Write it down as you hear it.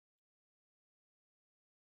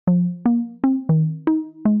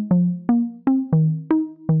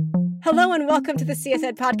Hello and welcome to the CS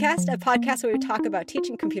podcast, a podcast where we talk about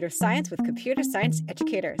teaching computer science with computer science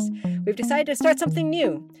educators. We've decided to start something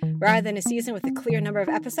new. Rather than a season with a clear number of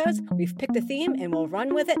episodes, we've picked a theme and we'll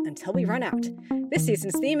run with it until we run out. This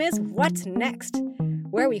season's theme is What's Next?,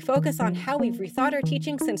 where we focus on how we've rethought our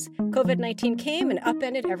teaching since COVID-19 came and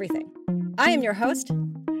upended everything. I am your host,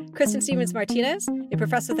 Kristen Stevens-Martinez, a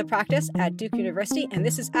professor of the practice at Duke University, and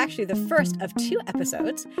this is actually the first of 2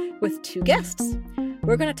 episodes with 2 guests.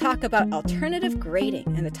 We're going to talk about alternative grading,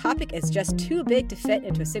 and the topic is just too big to fit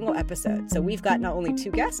into a single episode. So we've got not only 2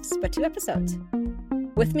 guests, but 2 episodes.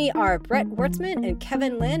 With me are Brett Wertzman and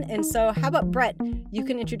Kevin Lin, and so how about Brett? You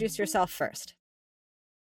can introduce yourself first.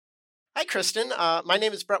 Hi, Kristen. My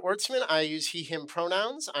name is Brett Wertzman. I use he, him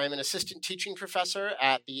pronouns. I'm an assistant teaching professor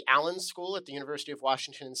at the Allen School at the University of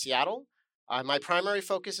Washington in Seattle. My primary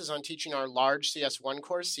focus is on teaching our large CS1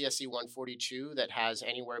 course, SE142, that has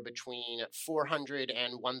anywhere between 400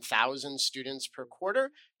 and 1,000 students per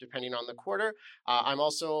quarter, depending on the quarter. I'm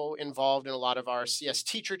also involved in a lot of our CS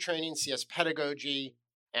teacher training, CS pedagogy,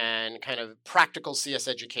 and kind of practical CS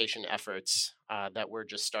education efforts that we're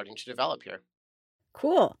just starting to develop here.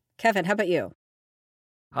 Cool. Kevin, how about you?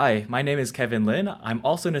 Hi, my name is Kevin Lin. I'm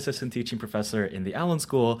also an assistant teaching professor in the Allen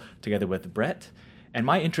School together with Brett. And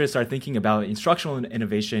my interests are thinking about instructional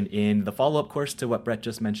innovation in the follow-up course to what Brett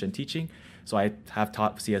just mentioned teaching. So I have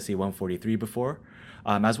taught CSE 143 before,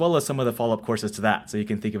 as well as some of the follow-up courses to that. So you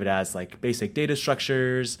can think of it as like basic data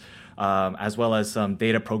structures, as well as some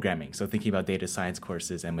data programming. So thinking about data science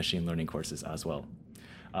courses and machine learning courses as well.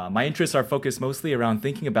 My interests are focused mostly around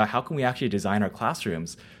thinking about how can we actually design our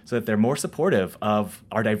classrooms so that they're more supportive of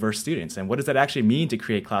our diverse students, and what does that actually mean to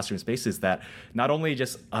create classroom spaces that not only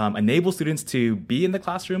just enable students to be in the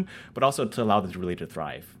classroom, but also to allow them to really to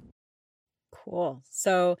thrive. Cool.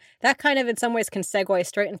 So that kind of in some ways can segue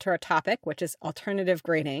straight into our topic, which is alternative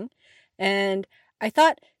grading. And I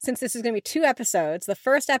thought since this is going to be 2 episodes, the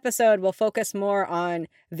first episode will focus more on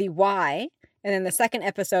the why. And then the second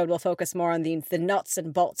episode will focus more on the nuts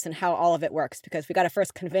and bolts and how all of it works, because we got to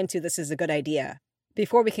first convince you this is a good idea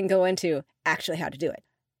before we can go into actually how to do it.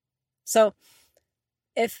 So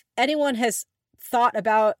if anyone has thought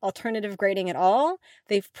about alternative grading at all,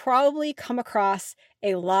 they've probably come across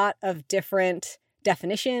a lot of different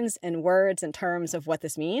definitions and words and terms of what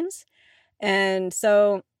this means. And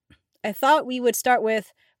so I thought we would start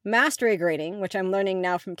with mastery grading, which I'm learning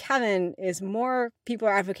now from Kevin, is more people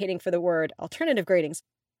are advocating for the word alternative gradings.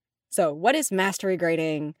 So what is mastery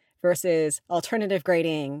grading versus alternative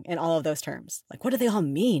grading and all of those terms? Like, what do they all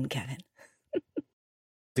mean, Kevin?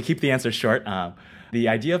 To keep the answer short, the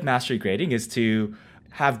idea of mastery grading is to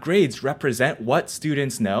have grades represent what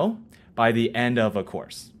students know by the end of a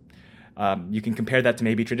course. You can compare that to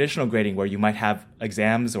maybe traditional grading, where you might have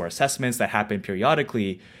exams or assessments that happen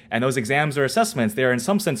periodically, and those exams or assessments, they're in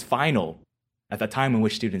some sense final at the time in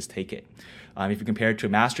which students take it. If you compare it to a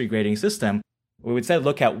mastery grading system, we would instead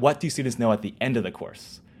look at what do students know at the end of the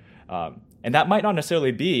course. And that might not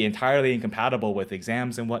necessarily be entirely incompatible with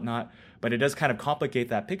exams and whatnot, but it does kind of complicate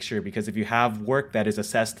that picture, because if you have work that is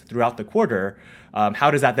assessed throughout the quarter,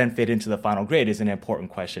 how does that then fit into the final grade is an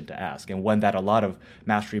important question to ask, and one that a lot of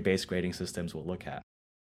mastery-based grading systems will look at.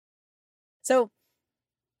 So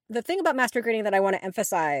the thing about mastery grading that I want to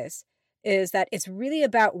emphasize is that it's really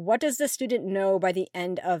about what does the student know by the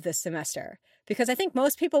end of the semester? Because I think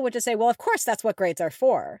most people would just say, well, of course, that's what grades are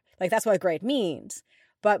for. Like, that's what grade means.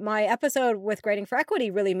 But my episode with Grading for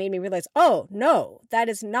Equity really made me realize, oh, no, that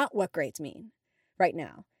is not what grades mean right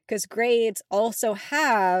now. Because grades also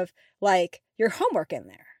have, like, your homework in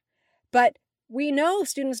there. But we know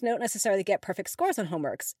students don't necessarily get perfect scores on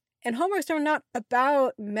homeworks. And homeworks are not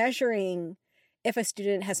about measuring if a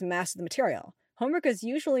student has mastered the material. Homework is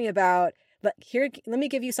usually about, let me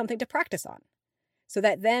give you something to practice on. So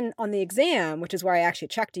that then on the exam, which is where I actually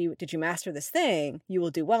checked you, did you master this thing, you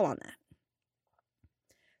will do well on that.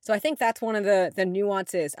 So I think that's one of the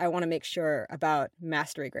nuances I want to make sure about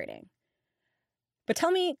mastery grading. But tell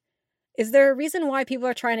me, is there a reason why people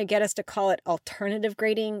are trying to get us to call it alternative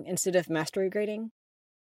grading instead of mastery grading?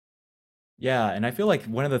 Yeah, and I feel like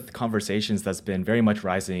one of the conversations that's been very much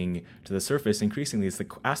rising to the surface increasingly is to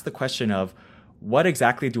ask the question of what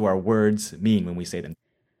exactly do our words mean when we say them?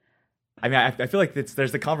 I mean, I feel like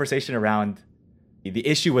there's the conversation around the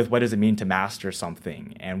issue with what does it mean to master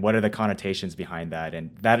something and what are the connotations behind that.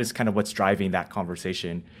 And that is kind of what's driving that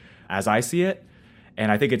conversation as I see it.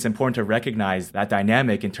 And I think it's important to recognize that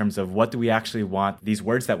dynamic in terms of what do we actually want these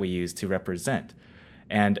words that we use to represent.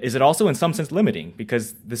 And is it also in some sense limiting?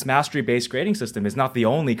 Because this mastery-based grading system is not the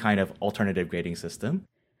only kind of alternative grading system.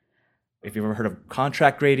 If you've ever heard of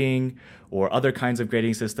contract grading or other kinds of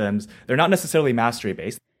grading systems, they're not necessarily mastery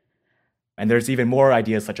based. And there's even more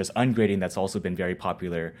ideas such as ungrading that's also been very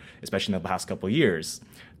popular, especially in the past couple of years,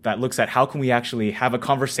 that looks at how can we actually have a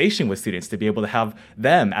conversation with students to be able to have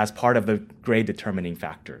them as part of the grade determining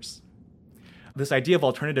factors. This idea of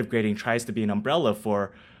alternative grading tries to be an umbrella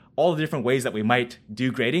for all the different ways that we might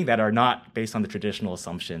do grading that are not based on the traditional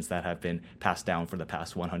assumptions that have been passed down for the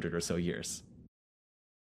past 100 or so years.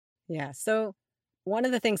 Yeah. So one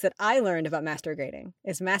of the things that I learned about master grading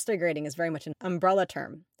is very much an umbrella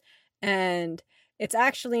term. And it's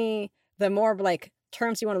actually the more like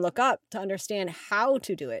terms you want to look up to understand how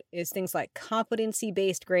to do it is things like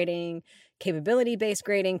competency-based grading, capability-based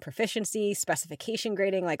grading, proficiency, specification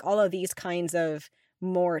grading, like all of these kinds of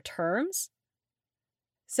more terms.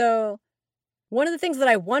 So one of the things that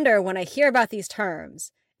I wonder when I hear about these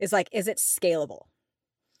terms is like, is it scalable?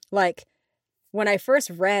 Like when I first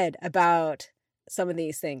read about some of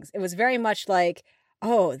these things, it was very much like,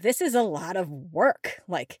 oh, this is a lot of work.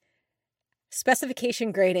 Like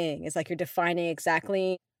specification grading is like you're defining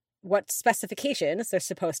exactly what specifications they're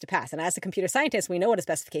supposed to pass. And as a computer scientist, we know what a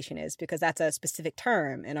specification is because that's a specific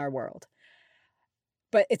term in our world.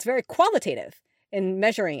 But it's very qualitative in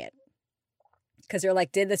measuring it because you're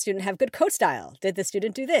like, did the student have good code style? Did the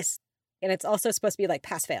student do this? And it's also supposed to be like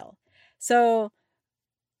pass-fail. So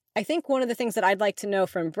I think one of the things that I'd like to know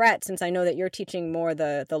from Brett, since I know that you're teaching more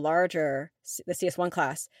the larger, the CS1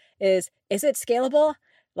 class, is it scalable?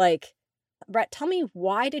 Like, Brett, tell me,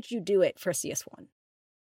 why did you do it for CS1?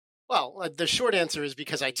 Well, the short answer is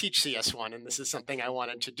because I teach CS1 and this is something I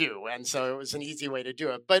wanted to do. And so it was an easy way to do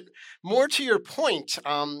it. But more to your point,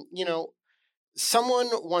 someone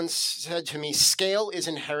once said to me, scale is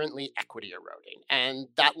inherently equity eroding. And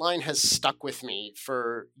that line has stuck with me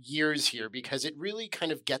for years here because it really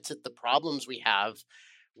kind of gets at the problems we have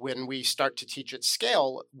when we start to teach at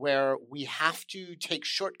scale, where we have to take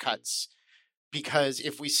shortcuts. Because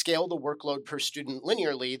if we scale the workload per student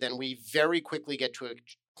linearly, then we very quickly get to a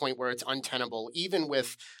point where it's untenable, even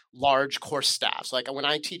with large course staffs. Like when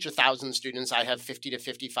I teach 1,000 students, I have 50 to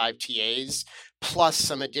 55 TAs, plus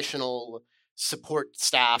some additional support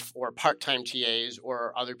staff or part-time TAs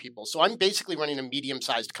or other people. So I'm basically running a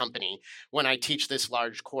medium-sized company when I teach this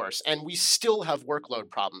large course. And we still have workload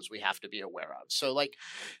problems we have to be aware of. So like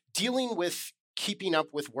dealing with keeping up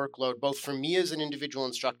with workload, both for me as an individual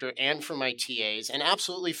instructor and for my TAs, and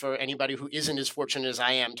absolutely for anybody who isn't as fortunate as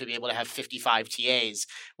I am to be able to have 55 TAs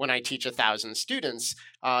when I teach 1,000 students,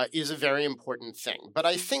 is a very important thing. But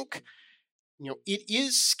I think, it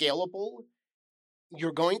is scalable.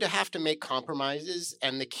 You're going to have to make compromises,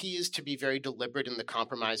 and the key is to be very deliberate in the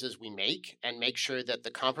compromises we make and make sure that the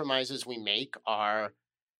compromises we make are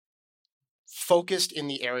focused in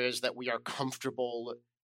the areas that we are comfortable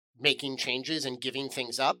making changes and giving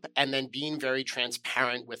things up, and then being very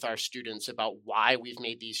transparent with our students about why we've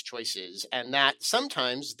made these choices, and that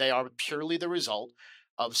sometimes they are purely the result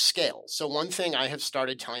of scale. So one thing I have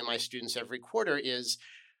started telling my students every quarter is,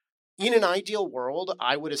 in an ideal world,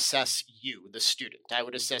 I would assess you, the student. I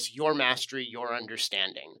would assess your mastery, your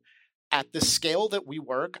understanding. At the scale that we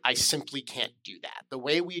work, I simply can't do that. The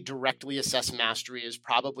way we directly assess mastery is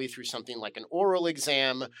probably through something like an oral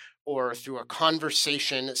exam or through a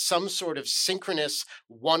conversation, some sort of synchronous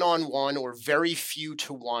one-on-one or very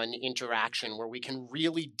few-to-one interaction where we can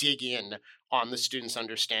really dig in on the student's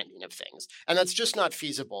understanding of things. And that's just not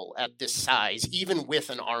feasible at this size, even with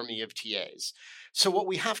an army of TAs. So what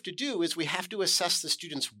we have to do is we have to assess the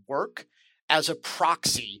student's work as a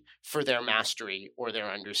proxy for their mastery or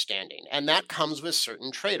their understanding. And that comes with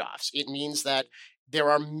certain trade-offs. It means that there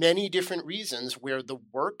are many different reasons where the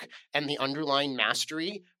work and the underlying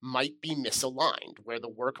mastery might be misaligned, where the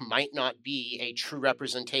work might not be a true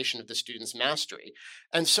representation of the student's mastery.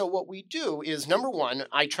 And so what we do is, number one,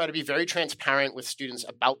 I try to be very transparent with students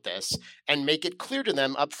about this and make it clear to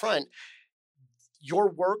them up front,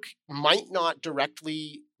 your work might not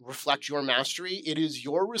directly reflect your mastery. It is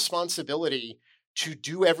your responsibility to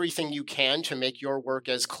do everything you can to make your work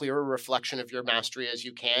as clear a reflection of your mastery as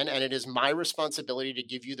you can. And it is my responsibility to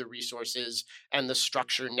give you the resources and the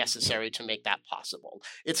structure necessary to make that possible.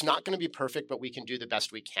 It's not going to be perfect, but we can do the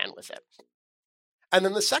best we can with it. And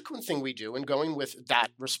then the second thing we do, and going with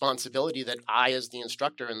that responsibility that I as the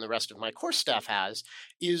instructor and the rest of my course staff has,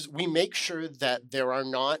 is we make sure that there are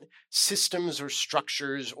not systems or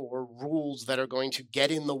structures or rules that are going to get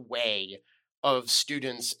in the way of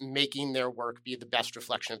students making their work be the best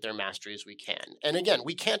reflection of their mastery as we can. And again,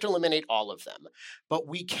 we can't eliminate all of them, but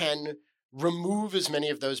we can remove as many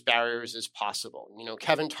of those barriers as possible.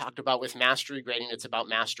 Kevin talked about with mastery grading, it's about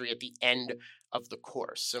mastery at the end of the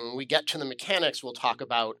course. So when we get to the mechanics, we'll talk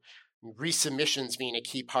about resubmissions being a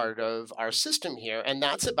key part of our system here. And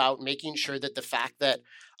that's about making sure that the fact that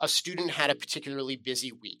a student had a particularly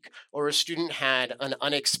busy week, or a student had an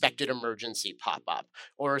unexpected emergency pop up,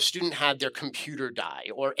 or a student had their computer die,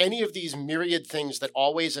 or any of these myriad things that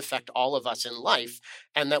always affect all of us in life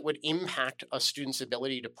and that would impact a student's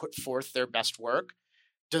ability to put forth their best work,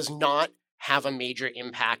 does not have a major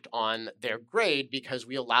impact on their grade because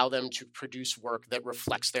we allow them to produce work that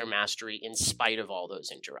reflects their mastery in spite of all those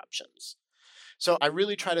interruptions. So I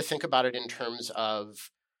really try to think about it in terms of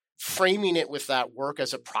framing it with that work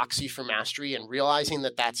as a proxy for mastery and realizing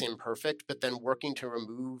that that's imperfect, but then working to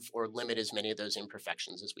remove or limit as many of those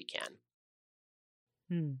imperfections as we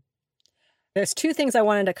can. There's two things I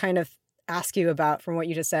wanted to kind of ask you about from what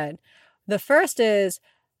you just said. The first is,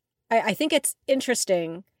 I think it's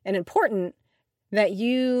interesting and important that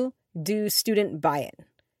you do student buy-in,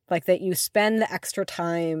 like that you spend the extra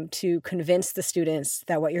time to convince the students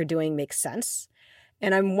that what you're doing makes sense.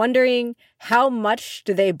 And I'm wondering, how much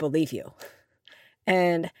do they believe you?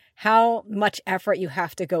 And how much effort you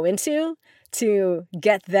have to go into to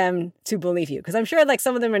get them to believe you? Because I'm sure like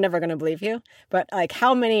some of them are never going to believe you, but like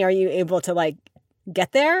how many are you able to like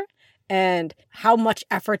get there? And how much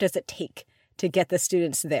effort does it take to get the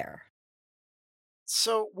students there?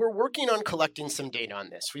 So we're working on collecting some data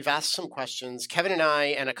on this. We've asked some questions. Kevin and I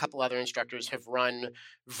and a couple other instructors have run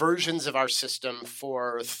versions of our system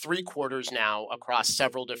for 3 quarters now across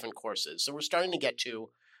several different courses. So we're starting to get to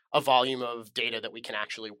a volume of data that we can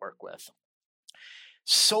actually work with.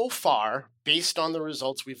 So far, based on the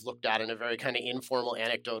results we've looked at in a very kind of informal,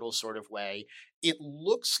 anecdotal sort of way, it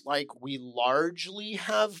looks like we largely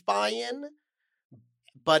have buy-in,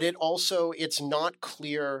 but it's not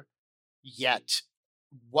clear yet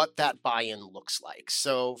what that buy-in looks like.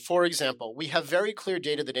 So, for example, we have very clear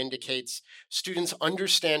data that indicates students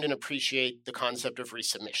understand and appreciate the concept of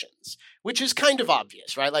resubmissions, which is kind of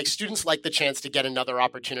obvious, right? Like students like the chance to get another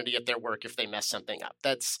opportunity at their work if they mess something up.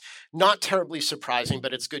 That's not terribly surprising,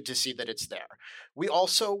 but it's good to see that it's there.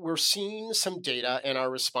 We're seeing some data in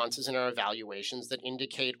our responses and our evaluations that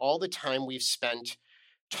indicate all the time we've spent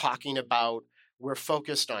talking about we're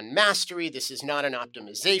focused on mastery. This is not an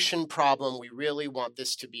optimization problem. We really want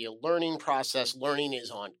this to be a learning process. Learning is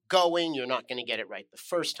ongoing. You're not going to get it right the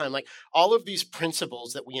first time. Like all of these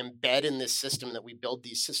principles that we embed in this system, that we build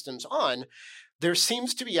these systems on, there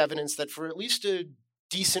seems to be evidence that for at least a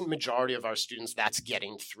decent majority of our students, that's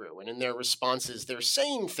getting through. And in their responses, they're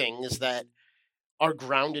saying things that are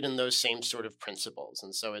grounded in those same sort of principles.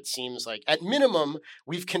 And so it seems like, at minimum,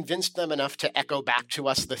 we've convinced them enough to echo back to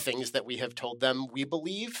us the things that we have told them we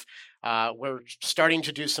believe. We're starting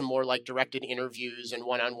to do some more like directed interviews and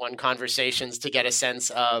one-on-one conversations to get a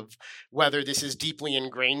sense of whether this is deeply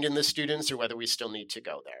ingrained in the students or whether we still need to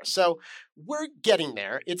go there. So we're getting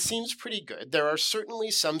there. It seems pretty good. There are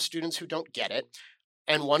certainly some students who don't get it.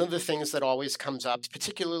 And one of the things that always comes up,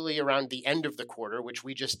 particularly around the end of the quarter, which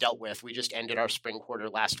we just dealt with, we just ended our spring quarter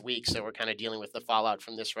last week, so we're kind of dealing with the fallout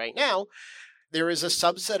from this right now. There is a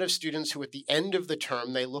subset of students who at the end of the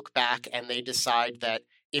term, they look back and they decide that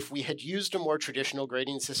if we had used a more traditional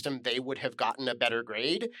grading system, they would have gotten a better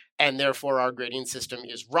grade, and therefore our grading system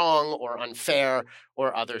is wrong or unfair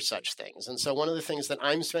or other such things. And so one of the things that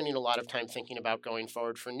I'm spending a lot of time thinking about going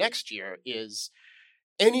forward for next year is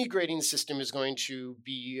any grading system is going to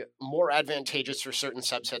be more advantageous for certain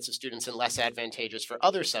subsets of students and less advantageous for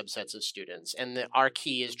other subsets of students. And our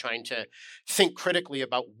key is trying to think critically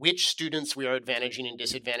about which students we are advantaging and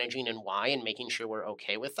disadvantaging and why, and making sure we're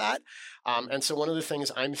okay with that. And so one of the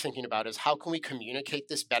things I'm thinking about is how can we communicate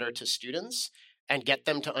this better to students and get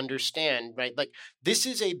them to understand, right? Like this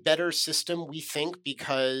is a better system, we think,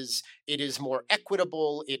 because it is more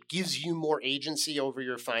equitable. It gives you more agency over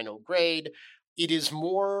your final grade. It is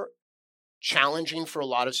more challenging for a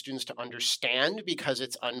lot of students to understand because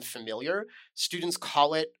it's unfamiliar. Students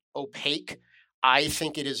call it opaque. I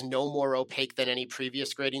think it is no more opaque than any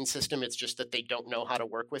previous grading system. It's just that they don't know how to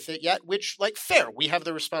work with it yet, which, like, fair. We have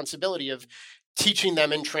the responsibility of teaching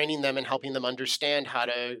them and training them and helping them understand how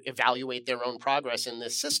to evaluate their own progress in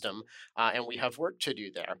this system, and we have work to do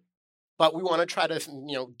there. But we want to try to,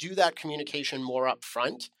 do that communication more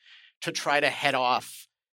upfront to try to head off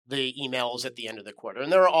the emails at the end of the quarter.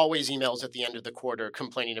 And there are always emails at the end of the quarter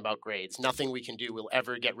complaining about grades. Nothing we can do will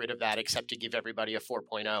ever get rid of that except to give everybody a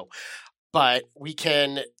 4.0. But we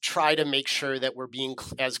can try to make sure that we're being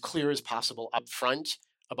as clear as possible up front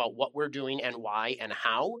about what we're doing and why and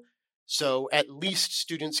how, So at least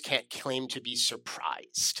students can't claim to be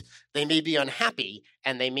surprised. They may be unhappy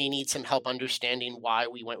and they may need some help understanding why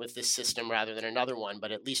we went with this system rather than another one,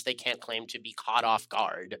 but at least they can't claim to be caught off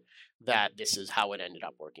guard that this is how it ended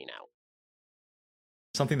up working out.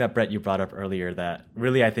 Something that Brett, you brought up earlier that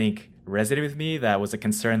really, I think, resonated with me, that was a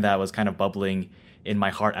concern that was kind of bubbling in my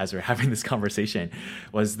heart as we were having this conversation,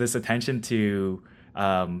 was this attention to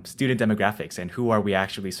student demographics and who are we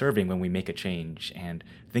actually serving when we make a change, and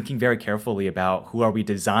thinking very carefully about who are we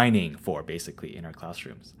designing for, basically, in our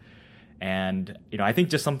classrooms. And I think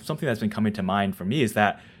just something that's been coming to mind for me is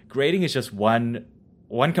that grading is just one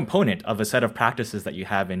component of a set of practices that you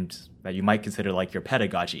have and that you might consider like your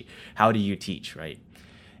pedagogy. How do you teach, right?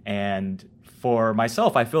 And for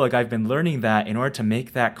myself, I feel like I've been learning that in order to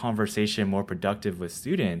make that conversation more productive with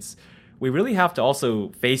students, we really have to also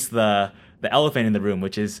face the elephant in the room,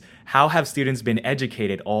 which is how have students been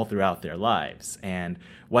educated all throughout their lives? And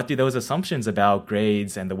what do those assumptions about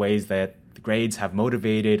grades and the ways that grades have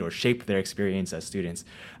motivated or shaped their experience as students,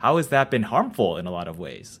 how has that been harmful in a lot of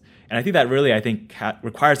ways? And I think that really,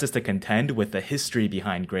 requires us to contend with the history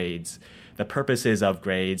behind grades, the purposes of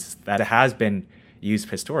grades that has been used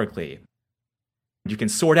historically. You can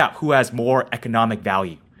sort out who has more economic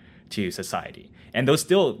value to society. And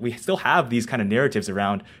we still have these kind of narratives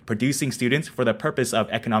around producing students for the purpose of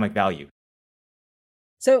economic value.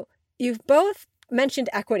 So you've both mentioned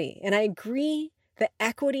equity, and I agree that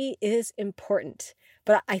equity is important.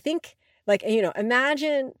 But I think,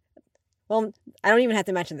 imagine, well, I don't even have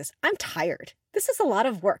to mention this. I'm tired. This is a lot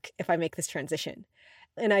of work if I make this transition.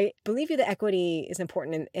 And I believe you that equity is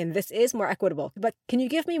important and this is more equitable. But can you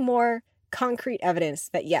give me more concrete evidence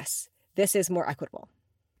that, yes, this is more equitable?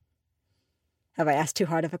 Have I asked too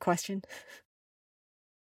hard of a question?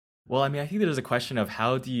 Well, I think there's a question of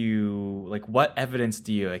what evidence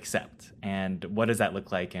do you accept? And what does that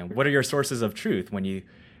look like? And what are your sources of truth when you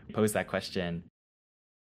pose that question?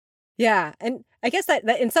 Yeah, and I guess that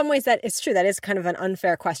in some ways that is true. That is kind of an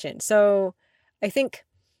unfair question. So I think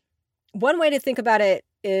one way to think about it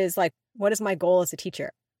is what is my goal as a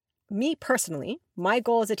teacher? Me personally, my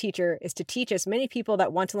goal as a teacher is to teach as many people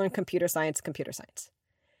that want to learn computer science.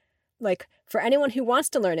 For anyone who wants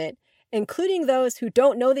to learn it, including those who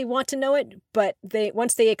don't know they want to know it, but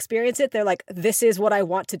once they experience it, they're like, this is what I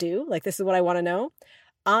want to do. This is what I want to know.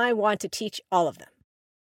 I want to teach all of them.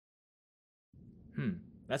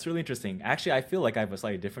 That's really interesting. Actually, I feel like I have a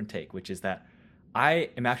slightly different take, which is that I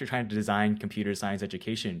am actually trying to design computer science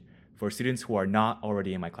education for students who are not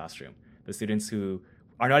already in my classroom. The students who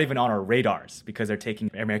are not even on our radars because they're taking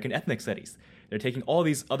American ethnic studies. They're taking all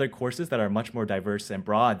these other courses that are much more diverse and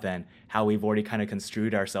broad than how we've already kind of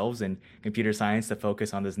construed ourselves in computer science to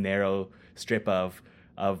focus on this narrow strip of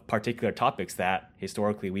particular topics that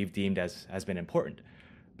historically we've deemed as been important.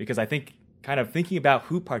 Because I think kind of thinking about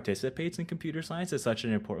who participates in computer science is such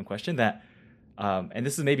an important question that, and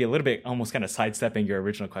this is maybe a little bit almost kind of sidestepping your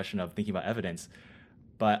original question of thinking about evidence,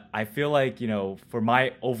 but I feel like, for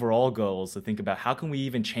my overall goals to think about how can we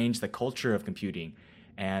even change the culture of computing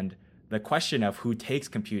and the question of who takes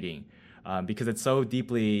computing, because it's so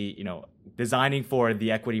deeply, designing for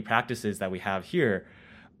the equity practices that we have here,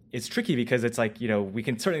 it's tricky because it's we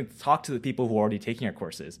can certainly talk to the people who are already taking our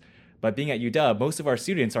courses, but being at UW, most of our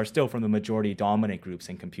students are still from the majority dominant groups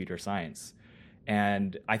in computer science.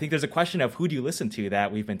 And I think there's a question of who do you listen to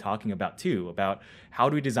that we've been talking about too, about how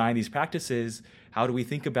do we design these practices, how do we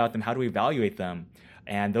think about them, how do we evaluate them?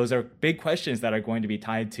 And those are big questions that are going to be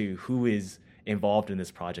tied to who is involved in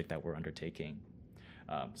this project that we're undertaking.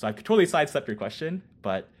 So I've totally sidestepped your question,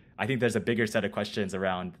 but I think there's a bigger set of questions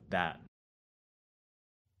around that.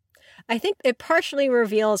 I think it partially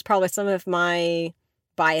reveals probably some of my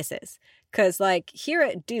biases. Because here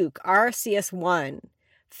at Duke, our CS1,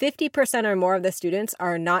 50% or more of the students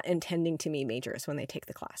are not intending to be majors when they take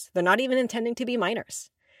the class. They're not even intending to be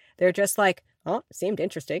minors. They're just oh, seemed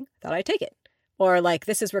interesting, thought I'd take it. Or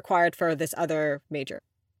this is required for this other major.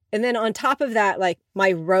 And then on top of that,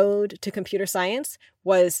 my road to computer science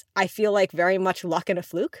was, I feel very much luck and a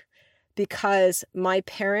fluke, because my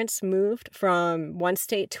parents moved from one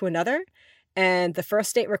state to another. And the first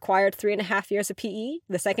state required 3.5 years of PE.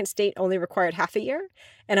 The second state only required half a year.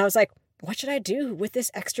 And I was like, what should I do with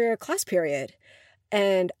this extra class period?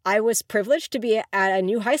 And I was privileged to be at a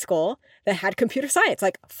new high school that had computer science,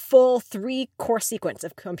 full 3-course sequence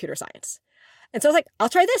of computer science. And so I was like, I'll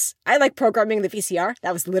try this. I like programming the VCR.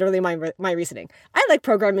 That was literally my reasoning. I like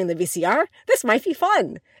programming the VCR. This might be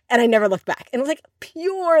fun. And I never looked back. And it was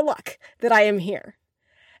pure luck that I am here.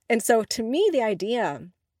 And so to me, the idea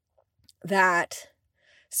that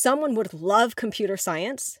someone would love computer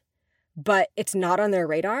science, but it's not on their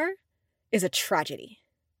radar, is a tragedy.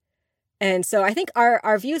 And so I think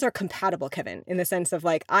our views are compatible, Kevin, in the sense of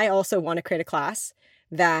like, I also want to create a class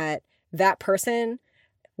that person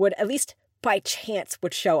would at least by chance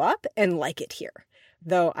would show up and like it here.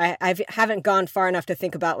 Though I haven't gone far enough to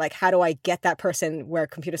think about like, how do I get that person where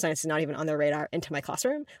computer science is not even on their radar into my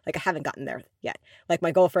classroom? Like, I haven't gotten there yet. Like,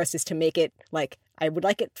 my goal first is to make it like, I would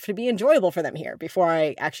like it to be enjoyable for them here before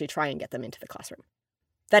I actually try and get them into the classroom.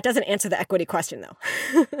 That doesn't answer the equity question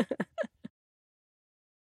though.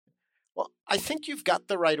 Well, I think you've got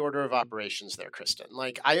the right order of operations there, Kristen.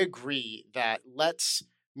 Like, I agree that let's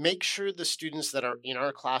make sure the students that are in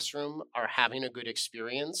our classroom are having a good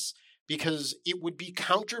experience, because it would be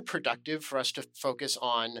counterproductive for us to focus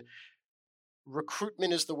on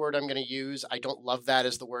recruitment is the word I'm going to use. I don't love that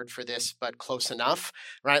as the word for this, but close enough,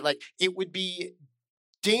 right? Like, it would be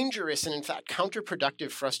dangerous and in fact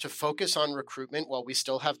counterproductive for us to focus on recruitment while we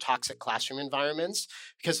still have toxic classroom environments,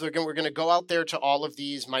 because we're going to go out there to all of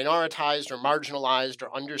these minoritized or marginalized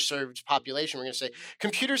or underserved population. We're going to say,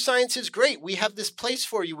 computer science is great. We have this place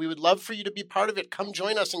for you. We would love for you to be part of it. Come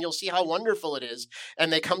join us and you'll see how wonderful it is.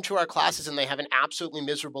 And they come to our classes and they have an absolutely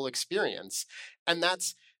miserable experience. And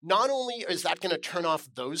that's not only is that going to turn off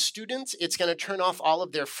those students, it's going to turn off all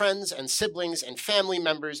of their friends and siblings and family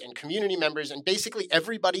members and community members and basically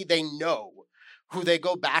everybody they know who they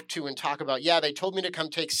go back to and talk about, yeah, they told me to come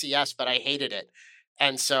take CS, but I hated it.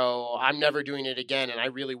 And so I'm never doing it again. And I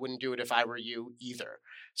really wouldn't do it if I were you either.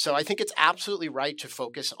 So I think it's absolutely right to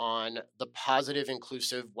focus on the positive,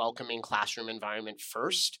 inclusive, welcoming classroom environment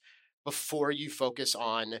first before you focus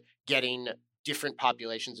on getting different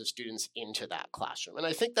populations of students into that classroom. And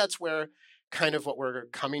I think that's where kind of what we're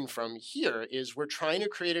coming from here is we're trying to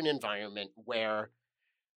create an environment where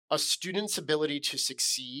a student's ability to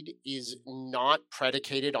succeed is not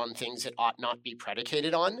predicated on things it ought not be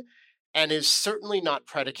predicated on, and is certainly not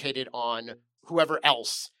predicated on whoever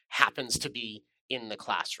else happens to be in the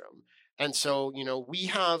classroom. And so, we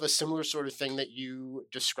have a similar sort of thing that you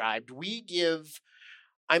described.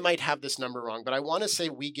 I might have this number wrong, but I want to say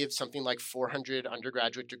we give something like 400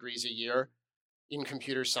 undergraduate degrees a year in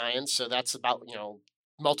computer science. So that's about,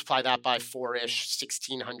 multiply that by 4-ish,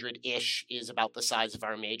 1,600-ish is about the size of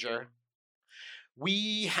our major.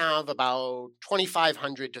 We have about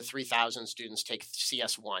 2,500 to 3,000 students take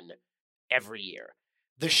CS1 every year.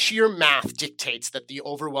 The sheer math dictates that the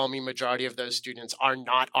overwhelming majority of those students are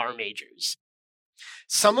not our majors.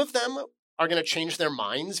 Some of them are going to change their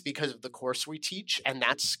minds because of the course we teach, and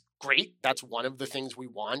that's great. That's one of the things we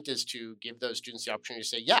want, is to give those students the opportunity to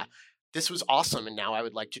say, yeah, this was awesome, and now I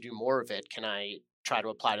would like to do more of it. Can I try to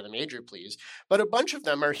apply to the major, please? But a bunch of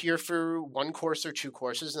them are here for one course or two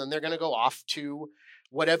courses, and then they're going to go off to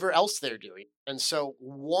whatever else they're doing. And so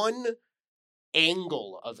one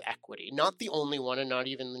angle of equity, not the only one and not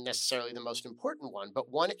even necessarily the most important one, but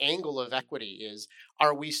one angle of equity is,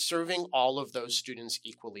 are we serving all of those students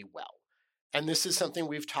equally well? And this is something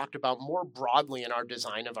we've talked about more broadly in our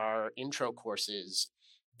design of our intro courses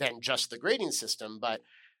than just the grading system. But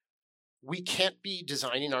we can't be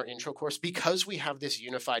designing our intro course because we have this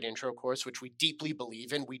unified intro course, which we deeply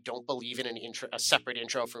believe in. We don't believe in a separate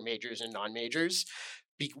intro for majors and non-majors.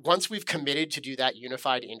 Once we've committed to do that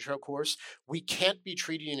unified intro course, we can't be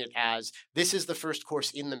treating it as this is the first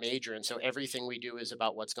course in the major, and so everything we do is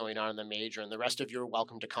about what's going on in the major, and the rest of you are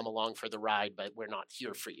welcome to come along for the ride, but we're not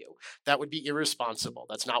here for you. That would be irresponsible.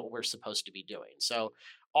 That's not what we're supposed to be doing. So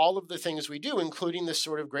all of the things we do, including this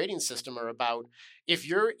sort of grading system, are about if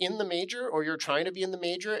you're in the major or you're trying to be in the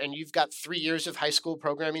major and you've got 3 years of high school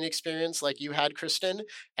programming experience like you had, Kristen,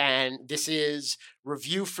 and this is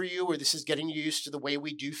review for you, or this is getting you used to the way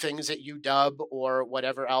we do things at UW or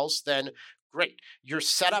whatever else, then great. You're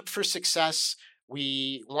set up for success.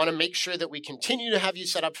 We want to make sure that we continue to have you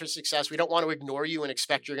set up for success. We don't want to ignore you and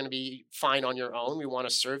expect you're going to be fine on your own. We want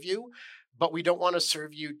to serve you, but we don't want to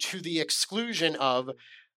serve you to the exclusion of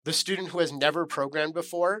the student who has never programmed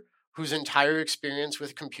before, whose entire experience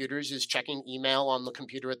with computers is checking email on the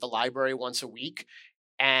computer at the library once a week,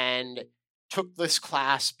 and took this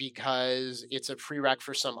class because it's a prereq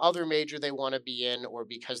for some other major they want to be in, or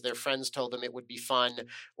because their friends told them it would be fun,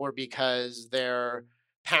 or because their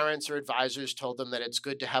parents or advisors told them that it's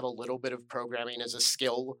good to have a little bit of programming as a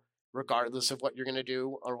skill, regardless of what you're going to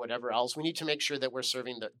do or whatever else. We need to make sure that we're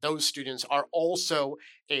serving that those students are also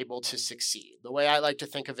able to succeed. The way I like to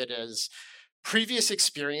think of it is previous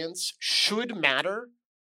experience should matter,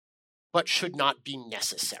 but should not be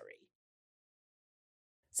necessary.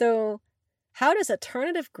 So how does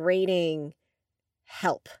alternative grading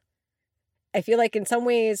help? I feel like in some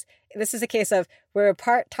ways this is a case of we're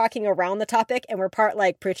part talking around the topic and we're part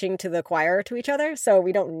like preaching to the choir to each other. So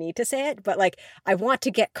we don't need to say it, but like I want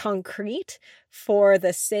to get concrete for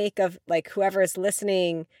the sake of like whoever is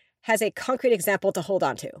listening has a concrete example to hold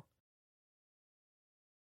on to.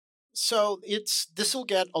 So this will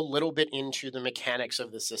get a little bit into the mechanics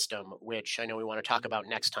of the system, which I know we want to talk about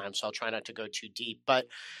next time, so I'll try not to go too deep. But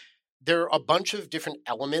there are a bunch of different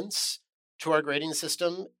elements to our grading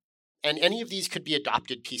system, and any of these could be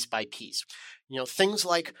adopted piece by piece. Things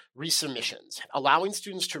like resubmissions, allowing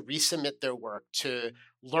students to resubmit their work, to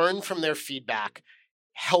learn from their feedback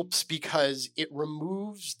helps because it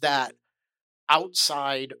removes that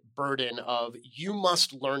outside burden of you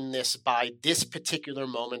must learn this by this particular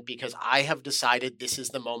moment because I have decided this is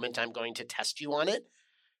the moment I'm going to test you on it.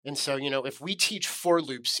 And so, if we teach for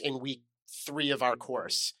loops in week 3 of our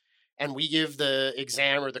course and we give the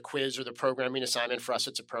exam or the quiz or the programming assignment, for us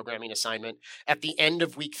it's a programming assignment, at the end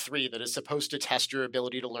of week 3 that is supposed to test your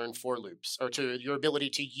ability to learn for loops or to your ability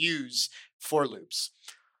to use for loops.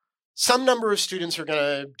 Some number of students are going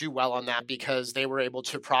to do well on that because they were able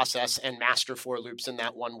to process and master for loops in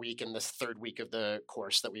that 1 week in this 3rd week of the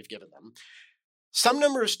course that we've given them. Some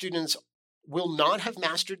number of students will not have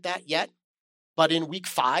mastered that yet, but in week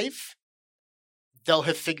 5, they'll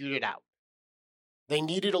have figured it out. They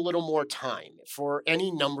needed a little more time for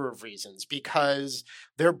any number of reasons because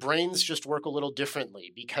their brains just work a little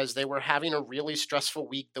differently because they were having a really stressful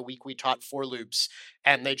week the week we taught for loops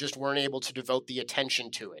and they just weren't able to devote the attention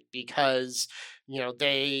to it because,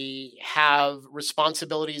 they have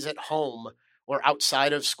responsibilities at home or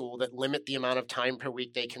outside of school that limit the amount of time per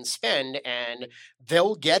week they can spend, and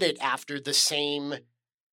they'll get it after the same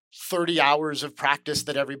 30 hours of practice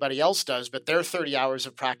that everybody else does, but their 30 hours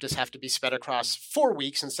of practice have to be spread across 4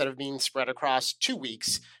 weeks instead of being spread across 2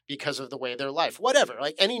 weeks because of the way their life, whatever,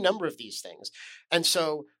 like any number of these things. And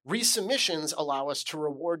so resubmissions allow us to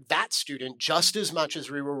reward that student just as much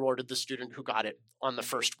as we rewarded the student who got it on the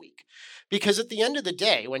first week. Because at the end of the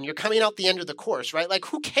day, when you're coming out the end of the course, right, like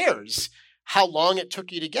who cares how long it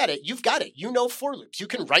took you to get it? You've got it. You know for loops. You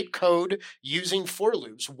can write code using for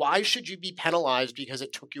loops. Why should you be penalized because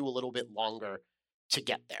it took you a little bit longer to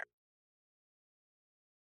get there?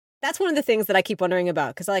 That's one of the things that I keep wondering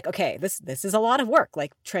about because, like, okay, this is a lot of work,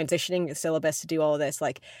 like transitioning the syllabus to do all of this.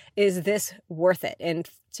 Like, is this worth it? And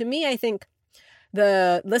to me, I think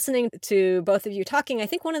listening to both of you talking, I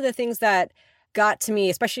think one of the things that got to me,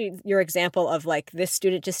 especially your example of like this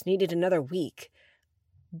student just needed another week,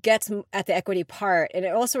 gets at the equity part. And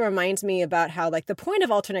it also reminds me about how like the point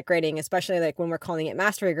of alternate grading, especially like when we're calling it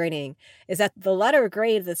mastery grading, is that the letter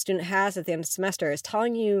grade the student has at the end of the semester is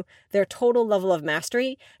telling you their total level of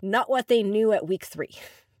mastery, not what they knew at week 3.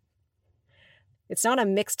 It's not a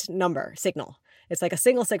mixed number signal. It's like a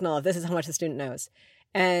single signal of this is how much the student knows.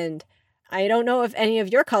 And I don't know if any of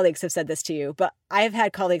your colleagues have said this to you, but I've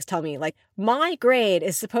had colleagues tell me like my grade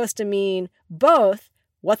is supposed to mean both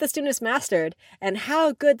what the student has mastered and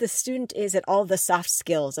how good the student is at all the soft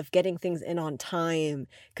skills of getting things in on time,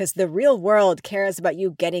 because the real world cares about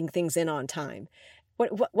you getting things in on time.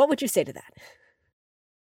 What would you say to that?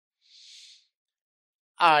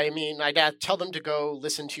 I mean, I'd tell them to go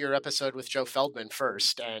listen to your episode with Joe Feldman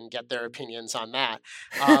first and get their opinions on that.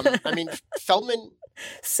 I mean, Feldman...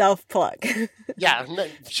 Self-plug. Yeah,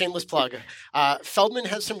 shameless plug. Feldman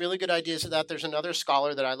has some really good ideas of that. There's another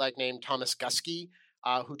scholar that I like named Thomas Guskey,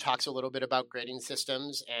 who talks a little bit about grading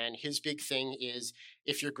systems. And his big thing is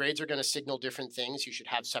if your grades are going to signal different things, you should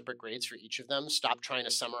have separate grades for each of them. Stop trying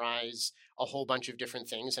to summarize a whole bunch of different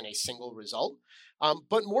things in a single result.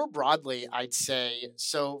 But more broadly, I'd say,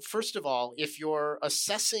 so first of all, if you're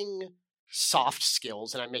assessing soft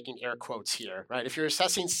skills, and I'm making air quotes here, right? If you're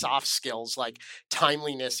assessing soft skills like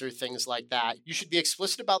timeliness or things like that, you should be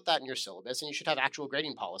explicit about that in your syllabus, and you should have actual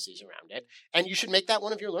grading policies around it. And you should make that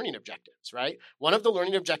one of your learning objectives, right? One of the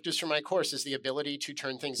learning objectives for my course is the ability to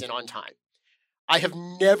turn things in on time. I have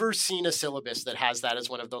never seen a syllabus that has that as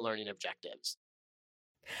one of the learning objectives.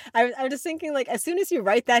 I'm just thinking, like, as soon as you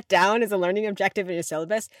write that down as a learning objective in your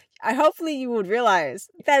syllabus, hopefully you would realize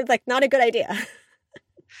that it's, like, not a good idea.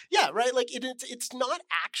 Yeah, right? Like, it's not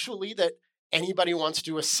actually that anybody wants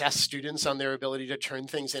to assess students on their ability to turn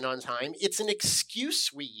things in on time. It's an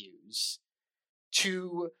excuse we use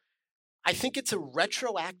I think it's a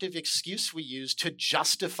retroactive excuse we use to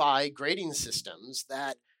justify grading systems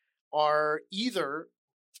that are either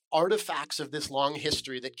artifacts of this long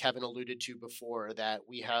history that Kevin alluded to before that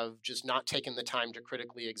we have just not taken the time to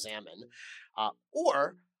critically examine,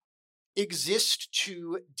 or exist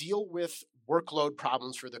to deal with workload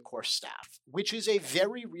problems for the course staff, which is a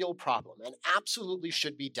very real problem and absolutely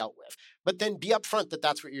should be dealt with. But then be upfront that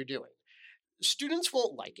that's what you're doing. Students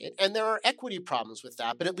won't like it, and there are equity problems with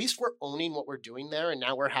that, but at least we're owning what we're doing there, and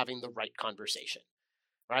now we're having the right conversation,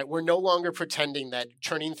 right? We're no longer pretending that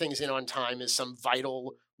turning things in on time is some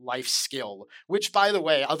vital life skill, which, by the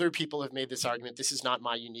way, other people have made this argument. This is not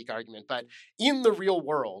my unique argument, but in the real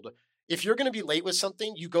world, if you're going to be late with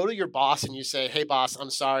something, you go to your boss and you say, hey, boss,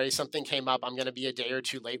 I'm sorry, something came up. I'm going to be a day or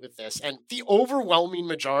two late with this. And the overwhelming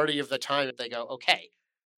majority of the time, they go, okay,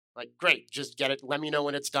 like, great, just get it. Let me know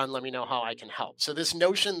when it's done. Let me know how I can help. So this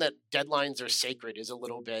notion that deadlines are sacred is a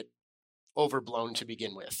little bit overblown to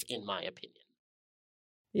begin with, in my opinion.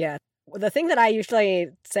 Yeah. The thing that I usually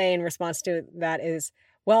say in response to that is,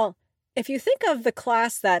 well, if you think of the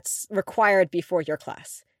class that's required before your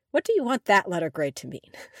class, what do you want that letter grade to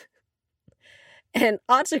mean? And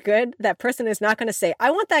odds are good that person is not going to say,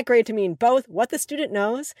 I want that grade to mean both what the student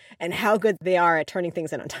knows and how good they are at turning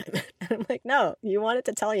things in on time. And I'm like, no, you want it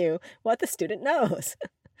to tell you what the student knows.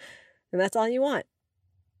 And that's all you want.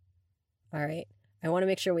 All right. I want to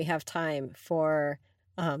make sure we have time for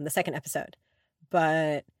the second episode.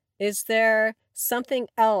 But is there something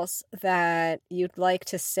else that you'd like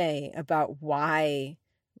to say about why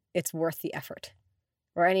it's worth the effort?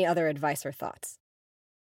 Or any other advice or thoughts?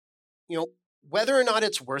 Whether or not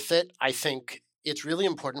it's worth it, I think it's really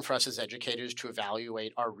important for us as educators to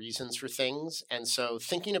evaluate our reasons for things. And so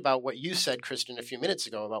thinking about what you said, Kristen, a few minutes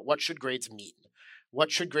ago about what should grades mean?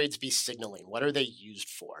 What should grades be signaling? What are they used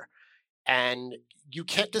for? And you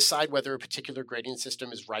can't decide whether a particular grading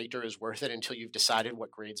system is right or is worth it until you've decided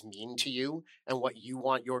what grades mean to you and what you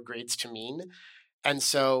want your grades to mean. And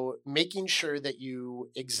so making sure that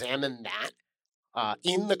you examine that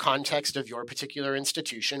in the context of your particular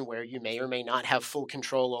institution, where you may or may not have full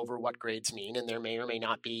control over what grades mean, and there may or may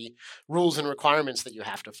not be rules and requirements that you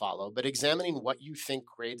have to follow, but examining what you think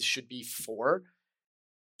grades should be for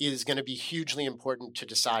is going to be hugely important to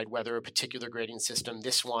decide whether a particular grading system,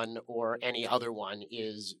 this one or any other one,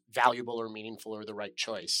 is valuable or meaningful or the right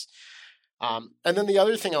choice. And then the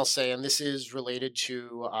other thing I'll say, and this is related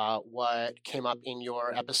to what came up in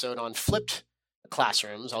your episode on flipped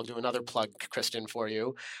classrooms. I'll do another plug, Kristen, for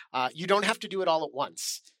you. You don't have to do it all at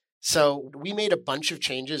once. So we made a bunch of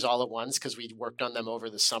changes all at once because we worked on them over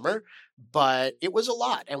the summer, but it was a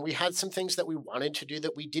lot. And we had some things that we wanted to do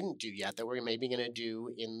that we didn't do yet that we're maybe going to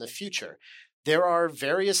do in the future. There are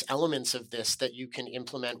various elements of this that you can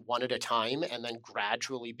implement one at a time and then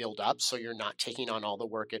gradually build up so you're not taking on all the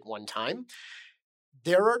work at one time.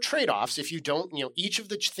 There are trade-offs. If you don't, each of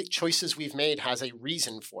the choices we've made has a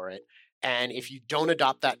reason for it. And if you don't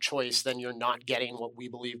adopt that choice, then you're not getting what we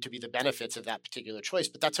believe to be the benefits of that particular choice.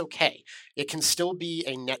 But that's okay. It can still be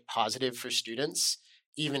a net positive for students,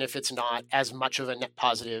 even if it's not as much of a net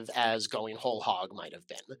positive as going whole hog might have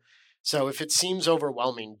been. So if it seems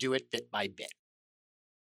overwhelming, do it bit by bit.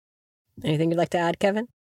 Anything you'd like to add, Kevin?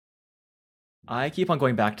 I keep on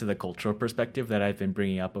going back to the cultural perspective that I've been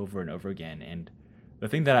bringing up over and over again. And the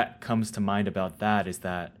thing that comes to mind about that is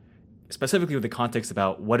that, specifically with the context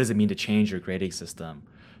about what does it mean to change your grading system,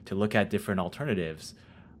 to look at different alternatives,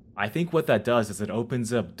 I think what that does is it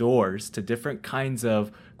opens up doors to different kinds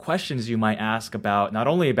of questions you might ask about, not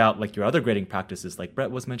only about like your other grading practices like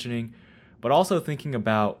Brett was mentioning, but also thinking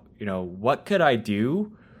about, what could I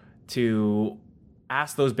do to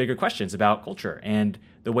ask those bigger questions about culture and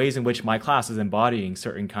the ways in which my class is embodying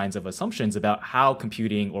certain kinds of assumptions about how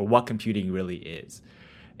computing or what computing really is.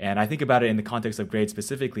 And I think about it in the context of grades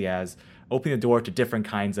specifically as opening the door to different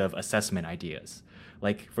kinds of assessment ideas.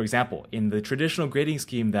 Like, for example, in the traditional grading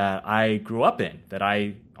scheme that I grew up in, that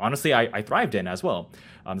I thrived in as well.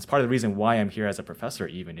 It's part of the reason why I'm here as a professor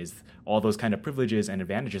even, is all those kind of privileges and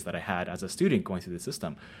advantages that I had as a student going through the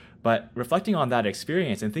system. But reflecting on that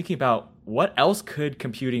experience and thinking about what else could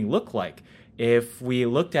computing look like if we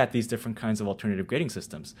looked at these different kinds of alternative grading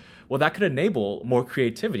systems, well, that could enable more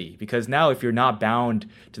creativity, because now if you're not bound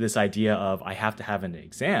to this idea of I have to have an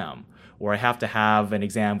exam, or I have to have an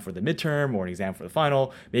exam for the midterm or an exam for the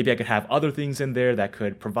final, maybe I could have other things in there that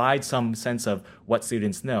could provide some sense of what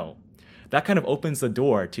students know. That kind of opens the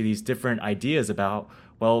door to these different ideas about,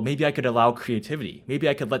 well, maybe I could allow creativity. Maybe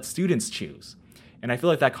I could let students choose. And I feel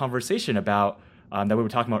like that conversation about that we were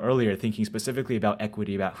talking about earlier, thinking specifically about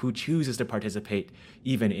equity, about who chooses to participate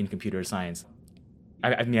even in computer science.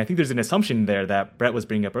 I think there's an assumption there that Brett was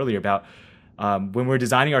bringing up earlier about when we're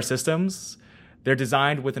designing our systems, they're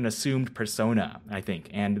designed with an assumed persona, I think.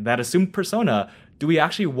 And that assumed persona, do we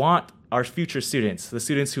actually want our future students, the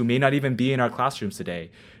students who may not even be in our classrooms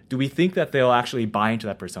today, do we think that they'll actually buy into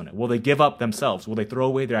that persona? Will they give up themselves? Will they throw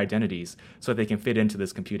away their identities so that they can fit into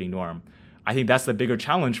this computing norm? I think that's the bigger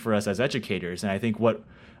challenge for us as educators. And I think what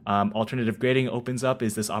alternative grading opens up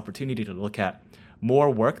is this opportunity to look at more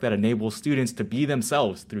work that enables students to be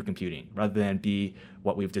themselves through computing rather than be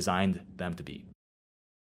what we've designed them to be.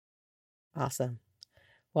 Awesome.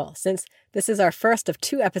 Well, since this is our first of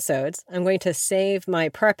 2 episodes, I'm going to save my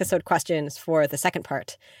per episode questions for the second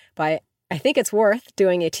part. But I think it's worth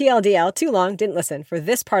doing a TLDL, too long, didn't listen, for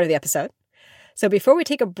this part of the episode. So before we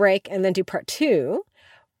take a break and then do part 2,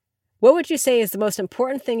 what would you say is the most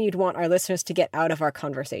important thing you'd want our listeners to get out of our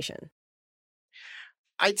conversation?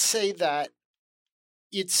 I'd say that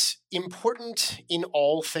it's important in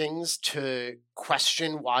all things to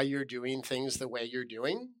question why you're doing things the way you're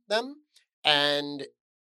doing them. And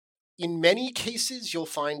in many cases, you'll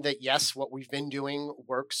find that, yes, what we've been doing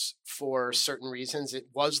works for certain reasons. It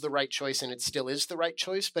was the right choice and it still is the right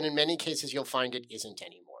choice. But in many cases, you'll find it isn't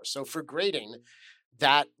anymore. So for grading,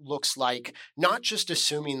 that looks like not just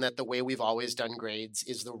assuming that the way we've always done grades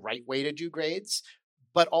is the right way to do grades,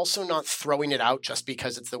 but also not throwing it out just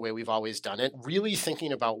because it's the way we've always done it. Really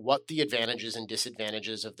thinking about what the advantages and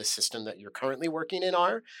disadvantages of the system that you're currently working in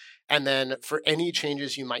are. And then for any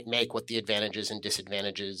changes you might make, what the advantages and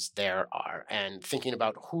disadvantages there are. And thinking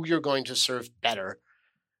about who you're going to serve better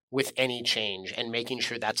with any change and making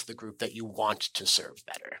sure that's the group that you want to serve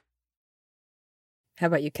better. How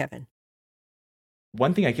about you, Kevin?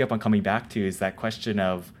 One thing I keep on coming back to is that question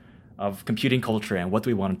of computing culture and what do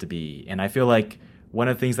we want it to be. And I feel like one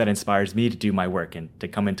of the things that inspires me to do my work and to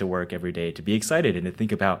come into work every day, to be excited and to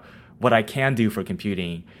think about what I can do for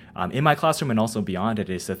computing in my classroom and also beyond it,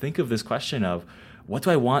 is to think of this question of what do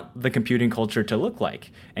I want the computing culture to look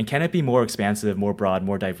like? And can it be more expansive, more broad,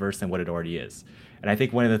 more diverse than what it already is? And I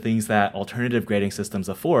think one of the things that alternative grading systems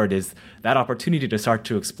afford is that opportunity to start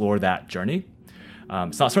to explore that journey.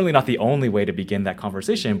 It's certainly not the only way to begin that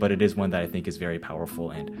conversation, but it is one that I think is very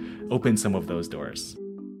powerful and opens some of those doors.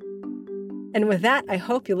 And with that, I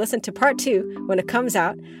hope you listen to part 2 when it comes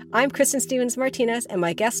out. I'm Kristen Stevens-Martinez, and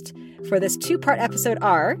my guests for this 2-part episode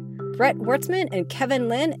are Brett Wurtzman and Kevin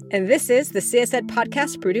Lin. And this is the CSED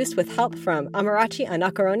podcast produced with help from Amarachi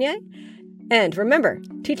Anakaronye. And remember,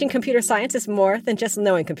 teaching computer science is more than just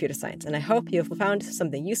knowing computer science. And I hope you've found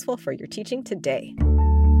something useful for your teaching today.